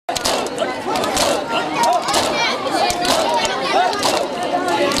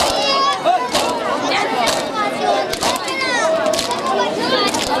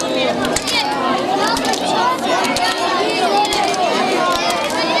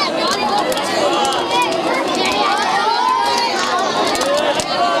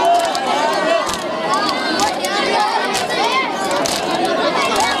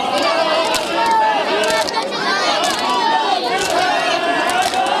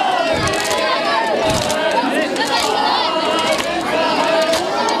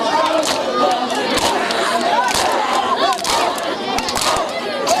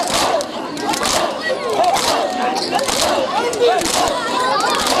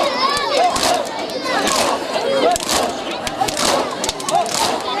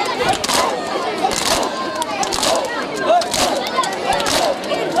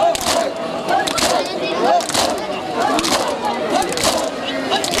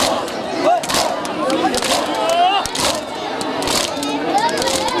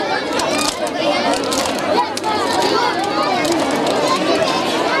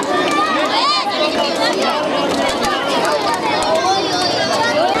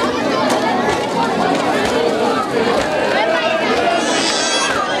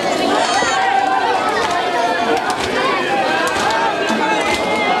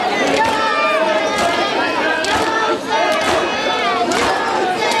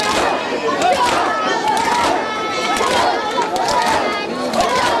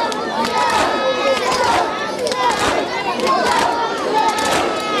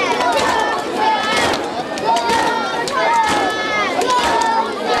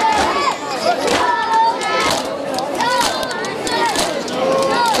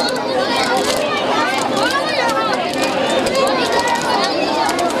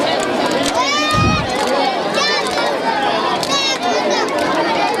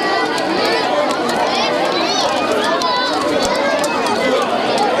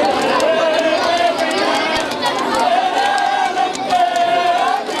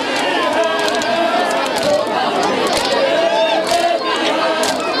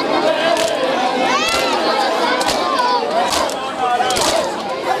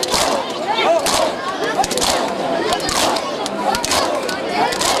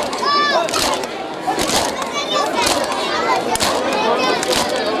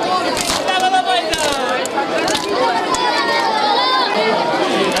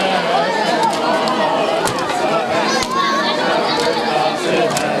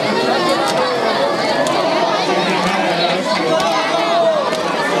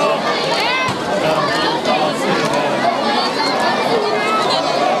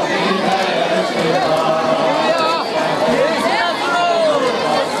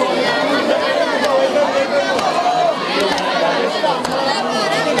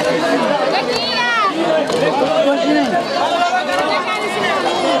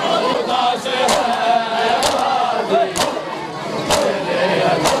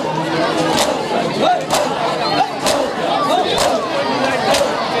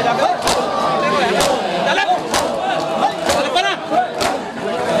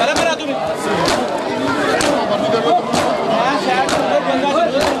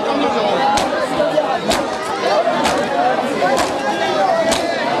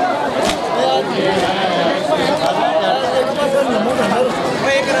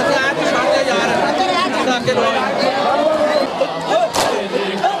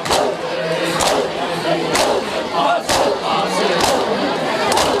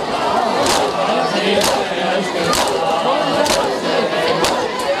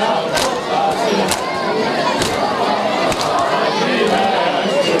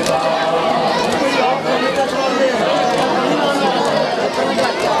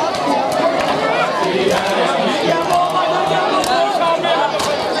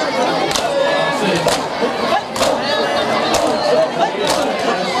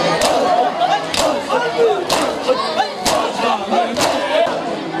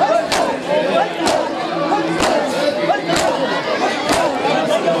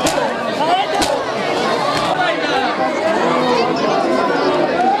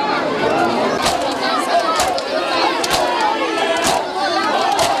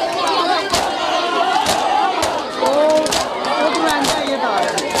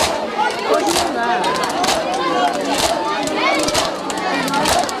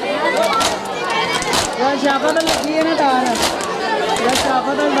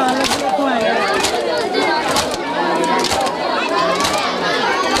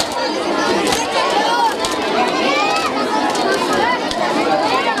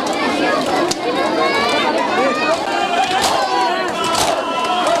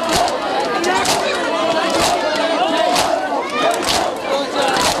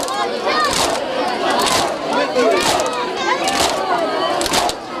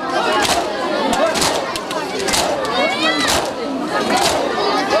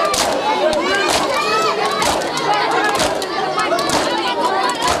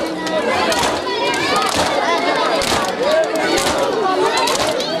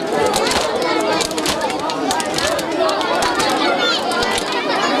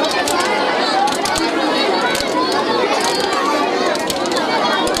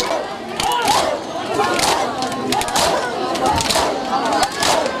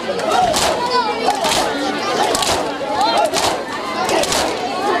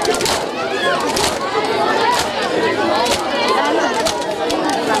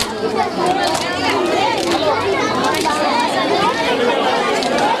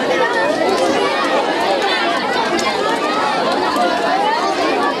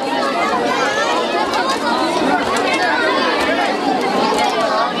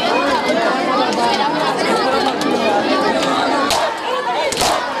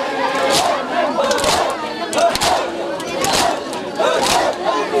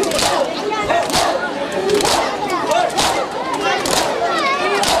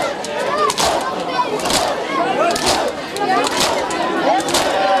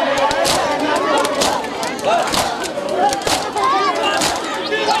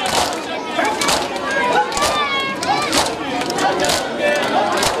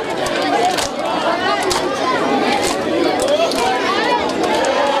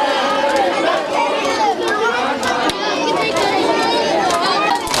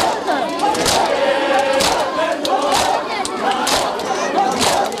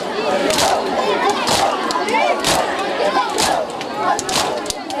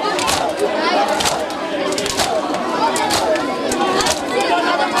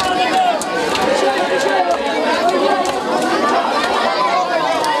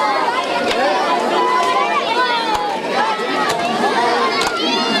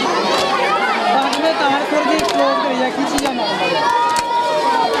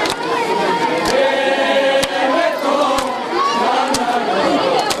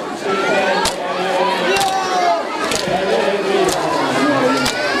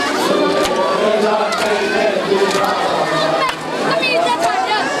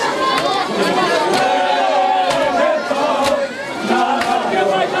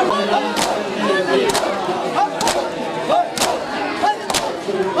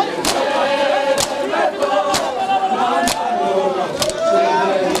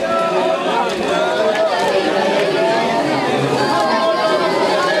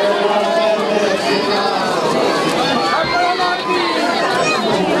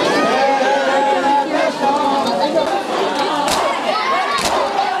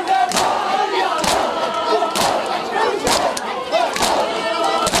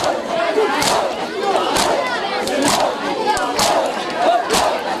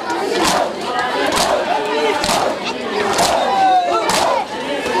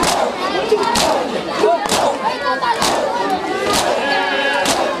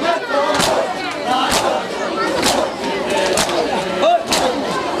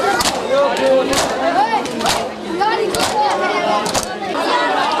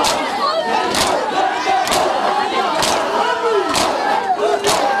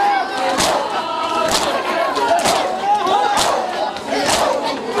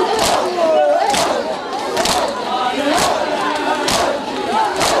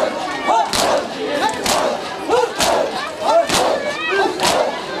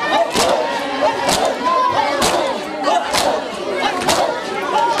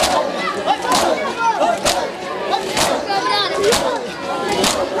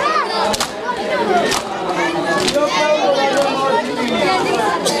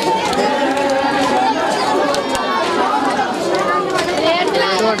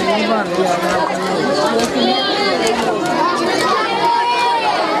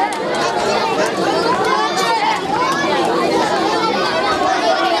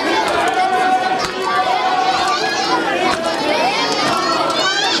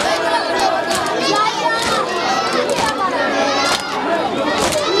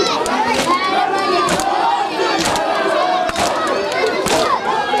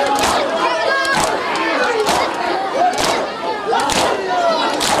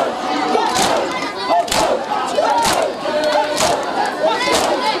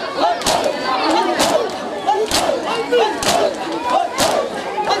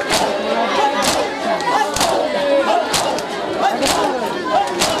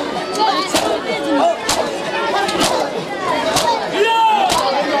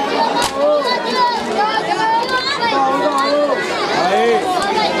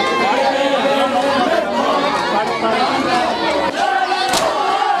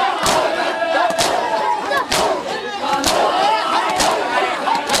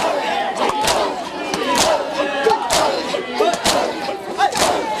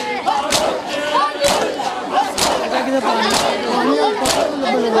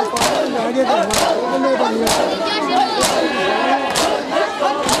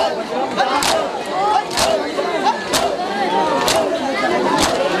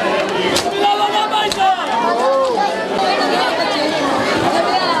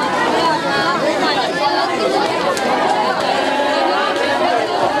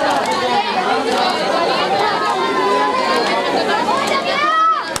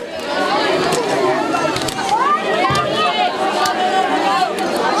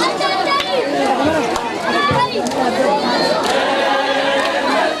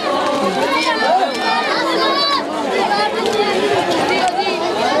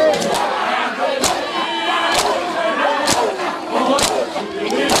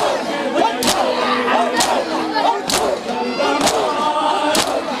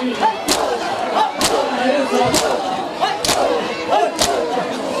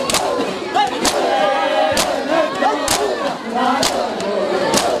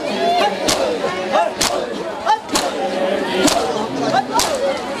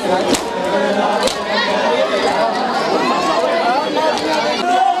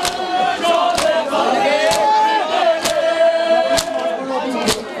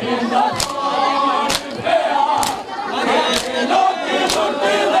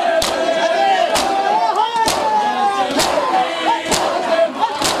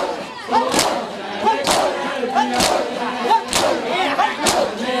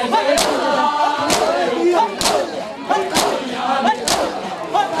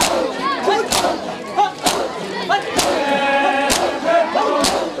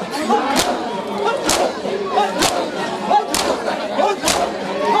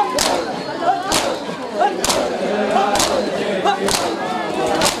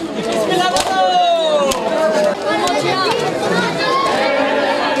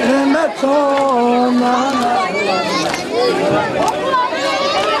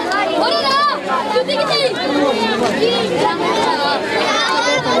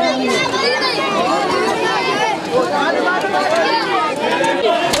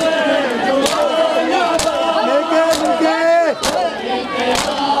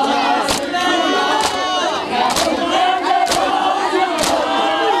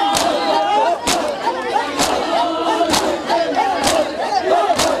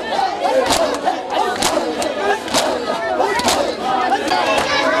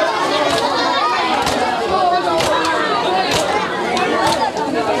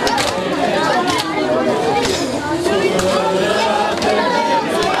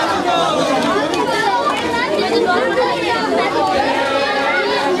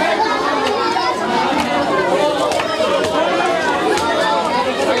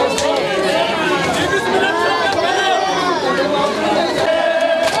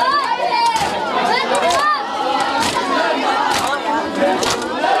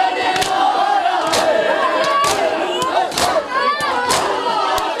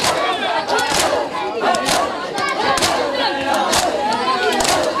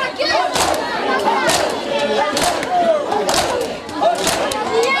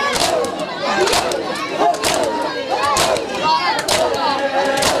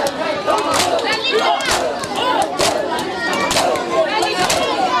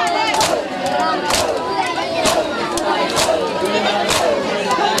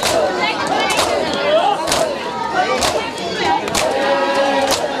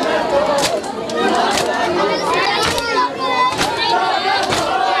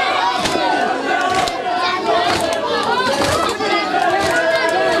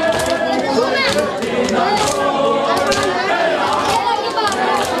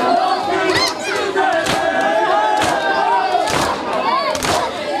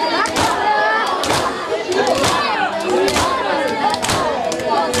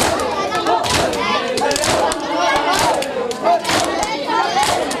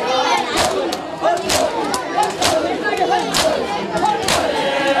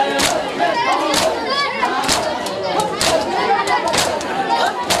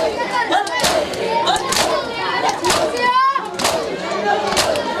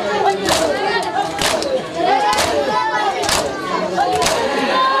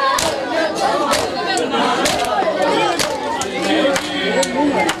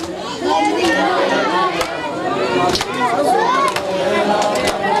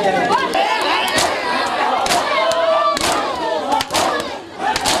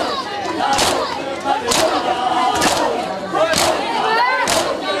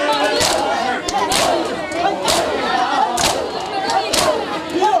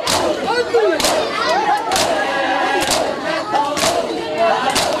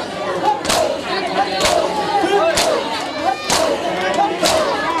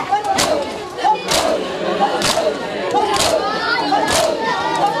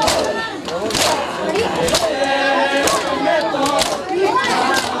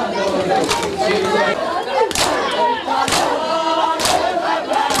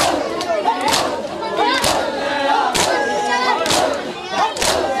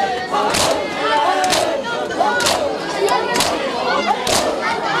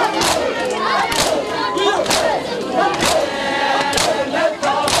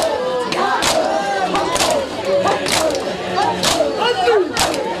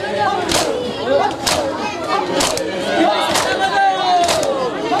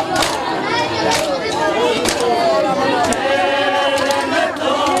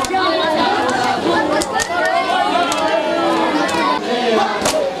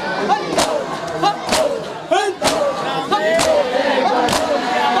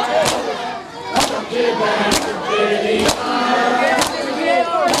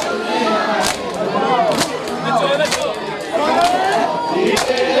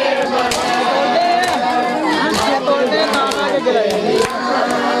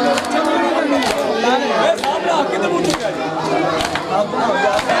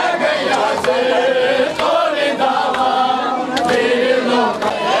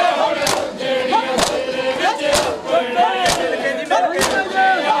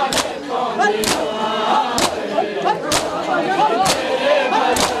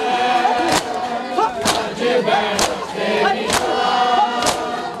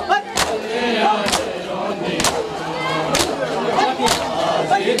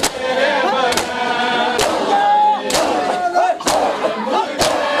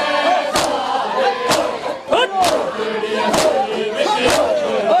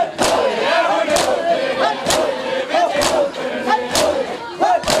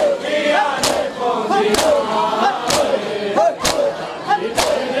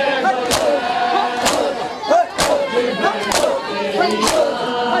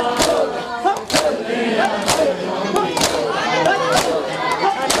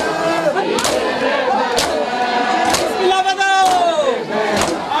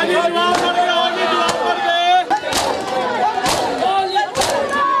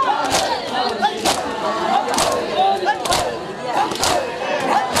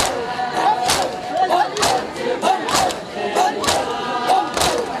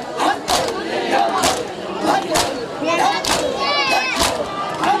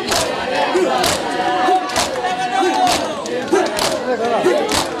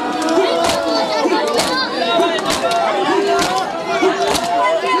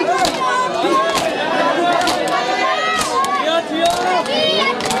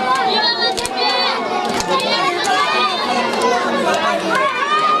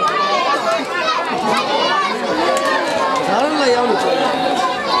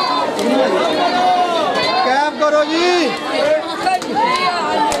करो जी।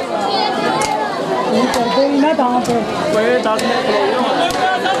 करते ही ना कहाँ पे 10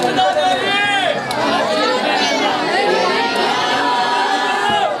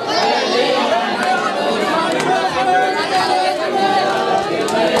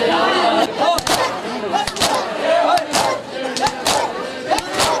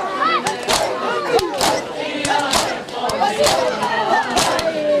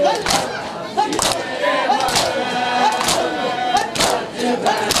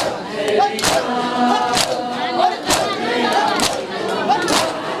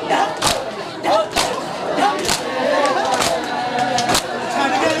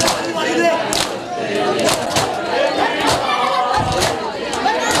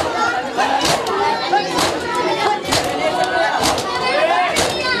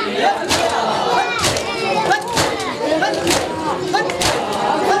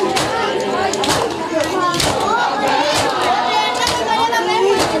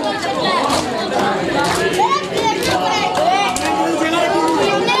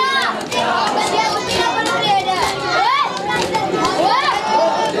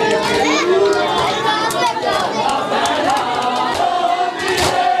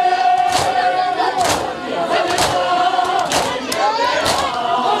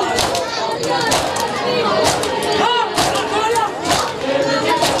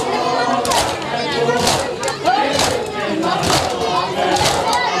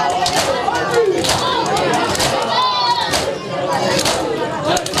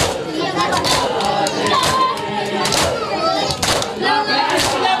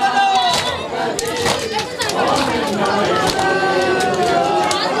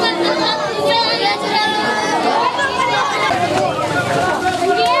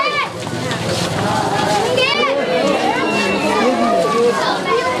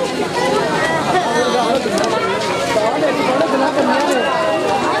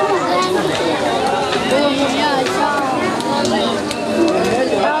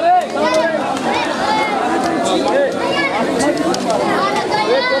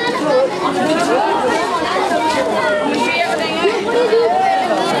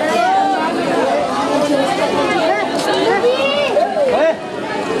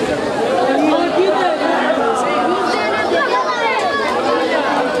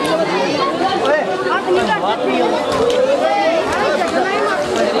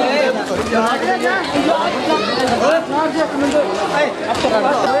 मिनट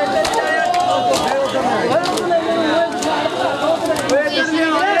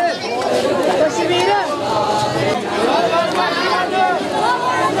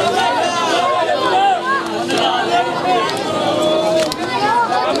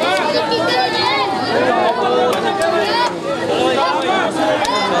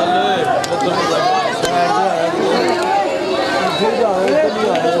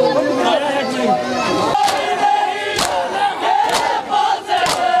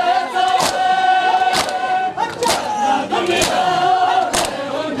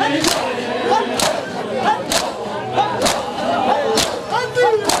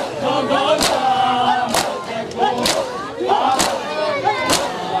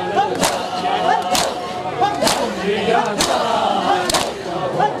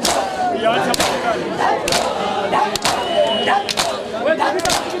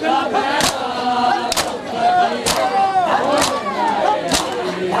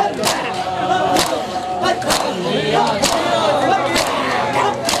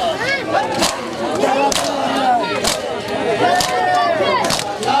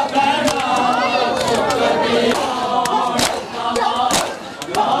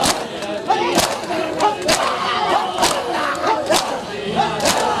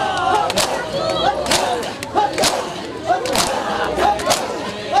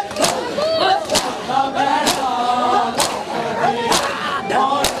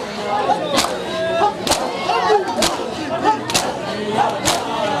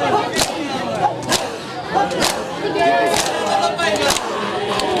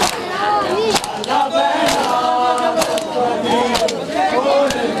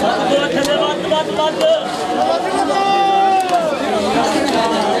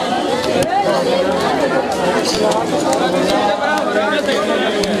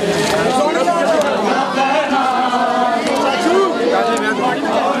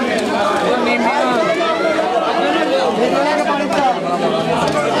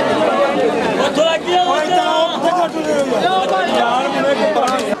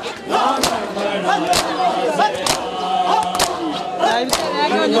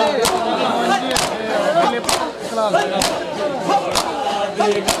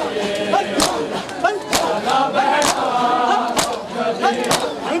Hey!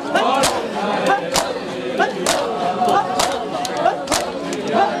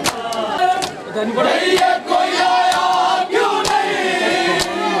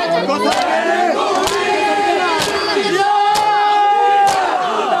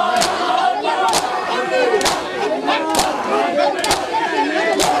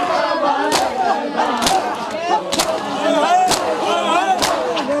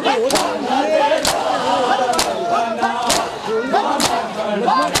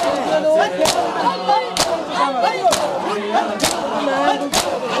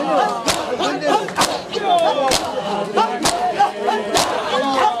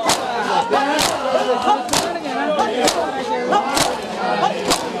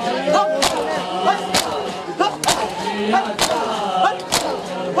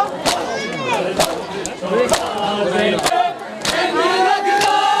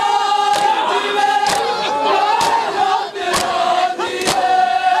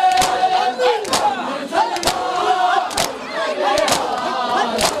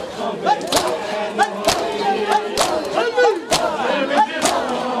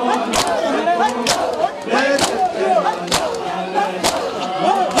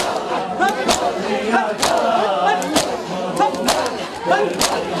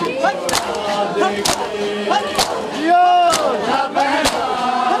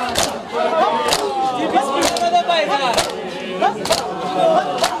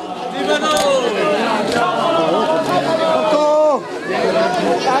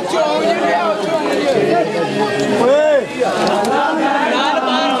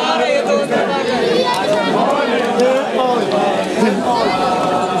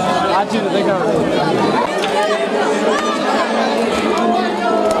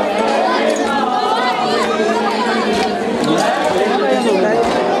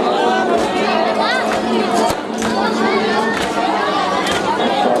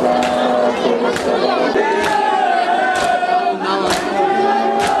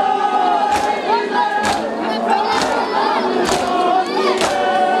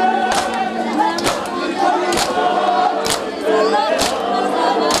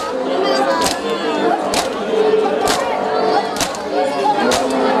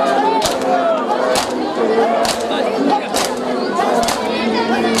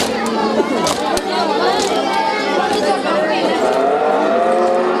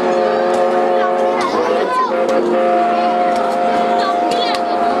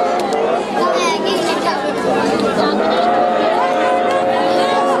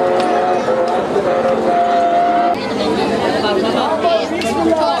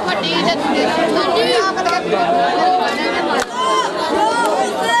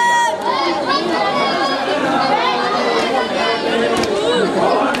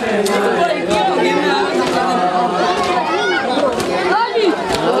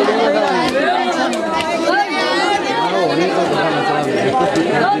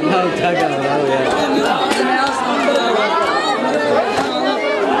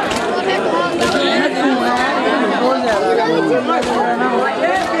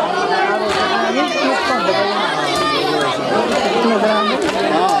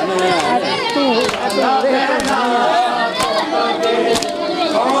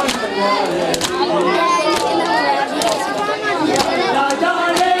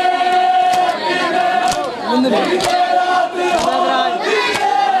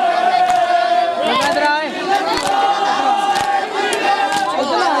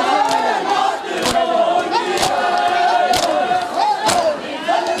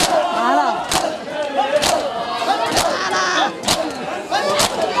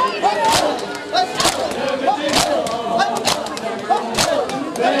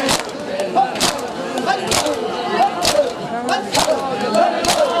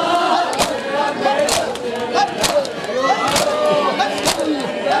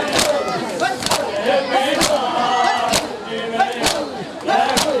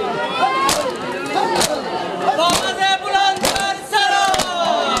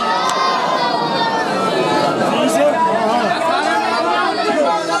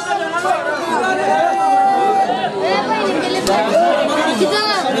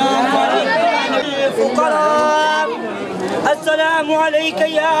 السلام عليك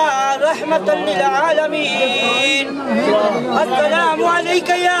يا رحمة للعالمين. السلام عليك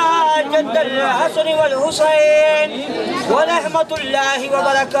يا جد الحسن والحسين ورحمة الله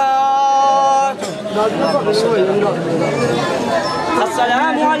وبركاته.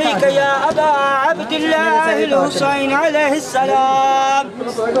 السلام عليك يا أبا عبد الله الحسين عليه السلام.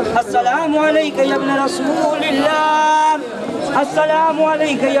 السلام عليك يا ابن رسول الله. السلام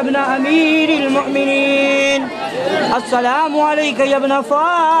عليك يا ابن أمير المؤمنين. السلام عليك يا ابن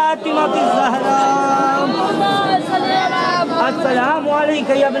فاطمة الزهراء. السلام عليك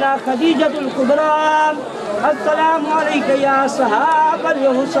يا ابن خديجة الكبرى. السلام عليك يا صحاب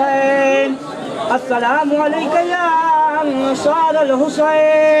الحسين. السلام عليك يا أنصار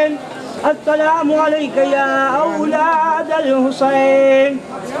الحسين. السلام عليك يا أولاد الحسين.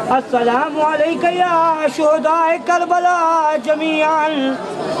 السلام عليك يا شهداء كربلاء جميعا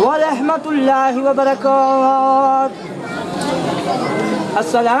ورحمة الله وبركاته.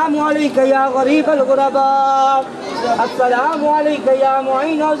 अस्सलामु अलैका या गरीब अल-गुरबा, अस्सलामु अलैका या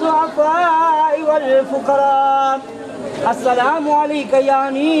मुईन ज़ुअफ़ा'i वल फ़ुक़रा, अस्सलामु अलैका या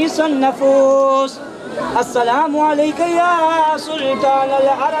अनीस अन-नफ़ूस, अस्सलामु अलैका या सुल्तान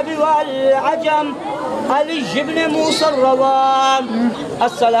अल-अरब वल अजम अली इब्न मूसा अर्रवाम,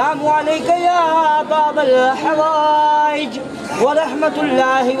 अस्सलामु अलैका या बाब अल-हवाइज व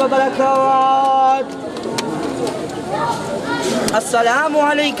रहमतुल्लाहि व बरकातुहू, अस्सलामु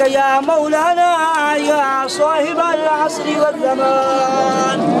अलैका या मौलाना या साहिब अल-असर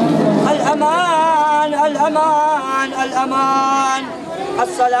वज़्ज़मान, अल-अमान अल-अमान अल-अमान,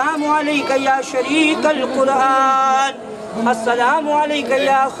 अस्सलामु अलैका या शरीक अल-कुरआन, अस्सलामु अलैका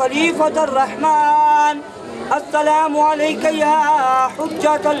या खलीफत अर-रहमान, अस्सलामु अलैका या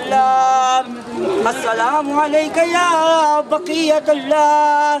हुज्जत अल्लाह, अस्सलामु अलैका या बक़ियत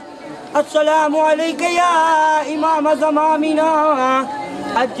अल्लाह, अस्सलामु अलैका या इमाम ज़मानिना,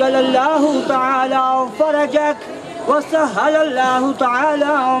 अज्जलल्लाहु तआला फ़रजक व सहलल्लाहु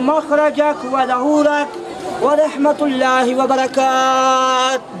तआला मख़रजक व ज़हूरक व रहमतुल्लाहि व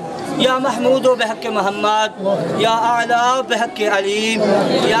बरकातुहू। या महमूद बहक़ मोहम्मद, या आला बहक़ अलीम,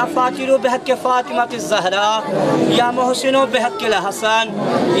 या फ़ातिर बहक़ फ़ातिमा ज़हरा, या मोहसिन बहक़ हसन,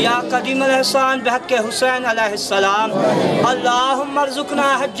 या क़दीम एहसान बहक़ हुसैन अलैहिस्सलाम, अल्लाहुम्मा अर्ज़ुक़ना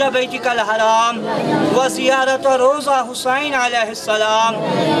हज्ज बैतिकल हराम व ज़ियारत रोज़ा हुसैन अलैहिस्सलाम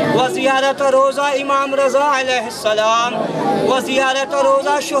व ज़ियारत रोज़ा इमाम रज़ा अलैहिस्सलाम व ज़ियारत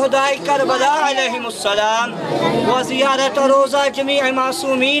रोज़ा शुहदाए करबला अलैहिमुस्सलाम व ज़ियारत रोज़ा जमीअ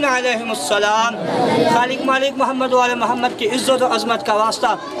मासूमीन अलैहिमुस्सलाम। खालिक मालिक मोहम्मद वाले मोहम्मद की इज़्ज़त और अज़मत का वास्ता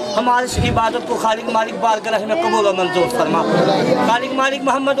हमारी इस इबादत को खालिक मालिक बारगाह में कबूल और मंजूर फरमा। खालिक मालिक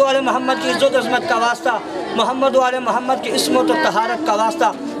मोहम्मद वाले मोहम्मद की इज़्ज़त और अज़मत का वास्ता, मोहम्मद वाले मोहम्मद की इस्मत और तहारत का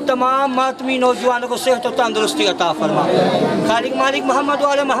वास्ता तमाम मातमी नौजवानों को सेहत और तंदुरुस्ती अता फरमा। खालिक मालिक मोहम्मद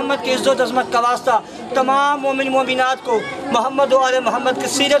वाले मोहम्मद की इज़्ज़त अज़मत का वास्ता तमाम मोमिन मोमिनात को मोहम्मद वाले मोहम्मद की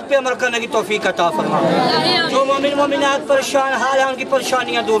सीरत पे अमल करने की तौफीक अता फरमा। जो मोमिन मोमिनात परेशान हाल हैं उनकी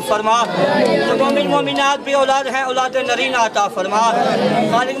परेशानियाँ दूर फरमा। जो मोमिन मोमिनात भी औलाद हैं औलाद नरीना अता फरमा।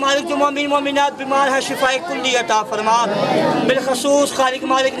 खालिक मालिक जो मोमिन मोमिनात बीमार हैं शिफाए कुल्ली अता फरमा। बिलखसूस खालिक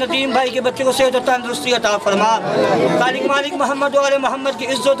मालिक नदीम भाई के बच्चे को सेहत और तंदुरुस्ती अता फरमा। खालिक मालिक मोहम्मद वाले मोहम्मद की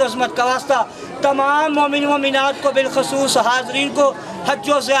इज़्ज़त अज़मत का वास्ता तमाम मोमिन मोमिनात को बिलखसूस हाज़रीन को हज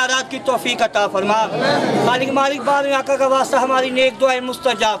व ज़ियारत की तौफीक अता फरमा। खालिक मालिक बार में आका का वास्ता हमारी नेक दुआएं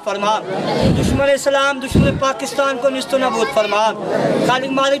मुस्तजाब फरमा। दुश्मन इस्लाम दुश्मन पाकिस्तान को निस्तो नबूद फरमा।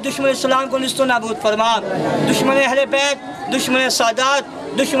 खालिक मालिक दुश्मन इस्लाम को निस्तो नबूद फरमा। दुश्मन अहले बैत दुश्मन सादात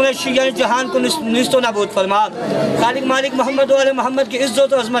दुश्मन शिया जहान को निस्तो नबूद फरमा। खालिक मालिक मोहम्मद वाले मोहम्मद की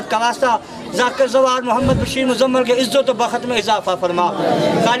इज़्ज़त और अज़मत का वास्ता ज़ाकिर ज़वार मोहम्मद बशीर मुज़म्मल के इज़्ज़त और बख़त में इजाफ़ा फरमा।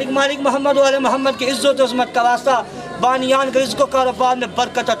 खालिक मालिक मोहम्मद वाले मोहम्मद की इज़्ज़त और अज़मत का वास्ता बानियान के रिज़्क़ कारोबार में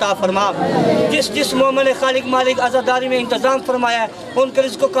बरकत अता फरमा। जिस मोमिन ने खालिक मालिक आज़ादारी में इंतज़ाम फरमाया उनके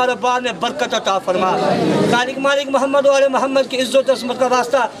रिज़्क़ कारोबार में बरकत अता फरमा। खालिक मालिक मोहम्मद वाले मोहम्मद की इज़्ज़त और अज़मत का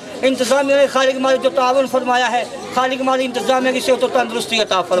वास्ता इंतज़ामिया ने खालिक मालिक जो तावन फरमाया है खालिक मालिक इंतज़ामिया की सेहत और तंदुरुस्ती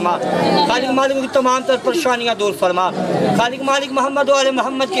अता फरमा। खालिक मालिक की तमाम तर परेशानियाँ दूर फरमा। खालिक मालिक मोहम्मद वाले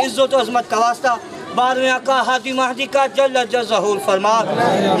मोहम्मद की इज़्ज़त और अज़मत का वास्ता बारहवें आका हादी महदी का जल्ल ज़हूर फरमा।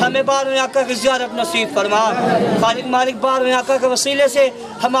 हमें बारहवें आका की ज़ियारत नसीब फरमा। खालिक मालिक बारहवें आका के वसीले से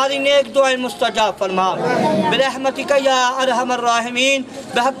हमारी नेक दुआएं मुस्तजाब फरमा। बिरहमतिका या अरहमर राहिमीन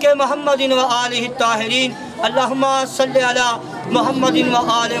बिहक़्क़ि मुहम्मदिन व आलिहि ताहिरीन अल्लाहुम्मा सल्लि अला मुहम्मदिन व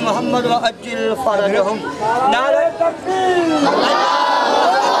आलि मुहम्मद व अज्जिल फरजहुम। नारे तकबीर।